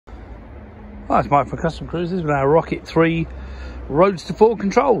Well, it's Mike from Custom Cruisers with our Rocket 3 Roadster 4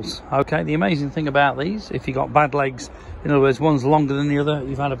 controls. Okay, the amazing thing about these, if you've got bad legs, in other words, one's longer than the other,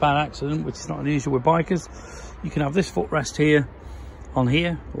 you've had a bad accident, which is not unusual with bikers, you can have this footrest here, on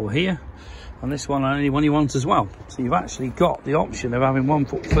here, or here, and this one only one you want as well. So you've actually got the option of having one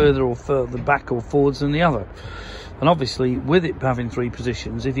foot further or further back or forwards than the other. And obviously, with it having 3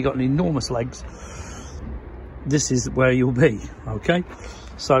 positions, if you've got enormous legs, this is where you'll be, okay?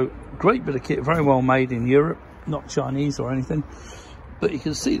 So, great bit of kit, very well made in Europe, not Chinese or anything. But you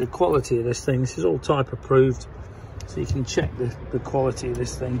can see the quality of this thing. This is all type approved, so you can check the quality of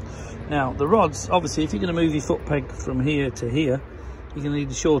this thing. Now, the rods, obviously, if you're going to move your foot peg from here to here, you're going to need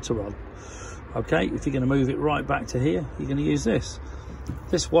a shorter rod. Okay, if you're going to move it right back to here, you're going to use this.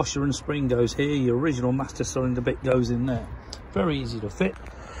 This washer and spring goes here, your original master cylinder bit goes in there. Very easy to fit.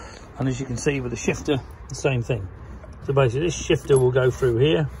 And as you can see with the shifter, the same thing. So basically this shifter will go through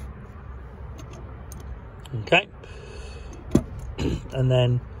here. Okay. And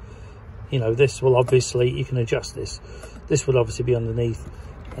then, you know, this will obviously, you can adjust this. This will obviously be underneath.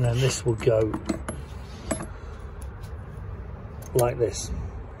 And then this will go like this.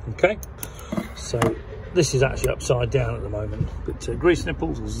 Okay. So this is actually upside down at the moment. But grease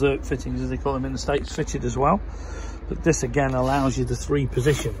nipples, or Zerk fittings as they call them in the States, fitted as well. But this again allows you the 3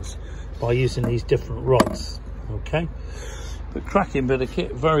 positions by using these different rods. Okay, but cracking bit of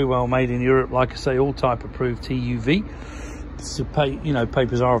kit, very well made in Europe. Like I say, all type approved TUV. So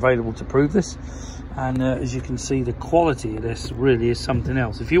papers are available to prove this. And as you can see, the quality of this really is something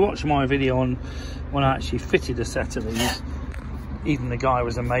else. If you watch my video on when I actually fitted a set of these, even the guy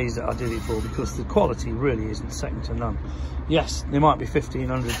was amazed that I did it for, because the quality really isn't second to none. Yes, they might be 1,500,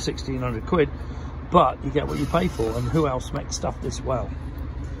 1,600 quid, but you get what you pay for, and who else makes stuff this well?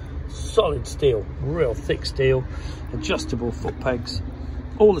 Solid steel, real thick steel, adjustable foot pegs,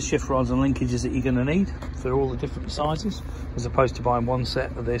 all the shift rods and linkages that you're going to need for all the different sizes, as opposed to buying one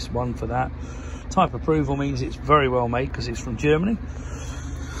set of this, one for that. Type approval means it's very well made because it's from Germany.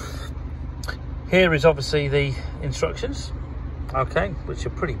 Here is obviously the instructions, okay, which are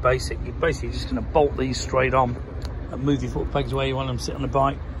pretty basic. You're basically just going to bolt these straight on and move your foot pegs where you want them, sit on the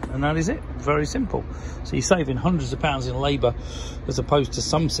bike, and that is it. Very simple. So you're saving hundreds of pounds in labour as opposed to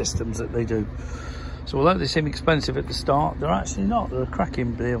some systems that they do. So although they seem expensive at the start, they're actually not. They're a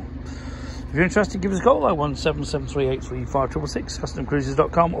cracking deal. If you're interested, give us a call, 01773835666,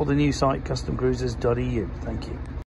 customcruisers.com, or the new site, customcruisers.eu. Thank you.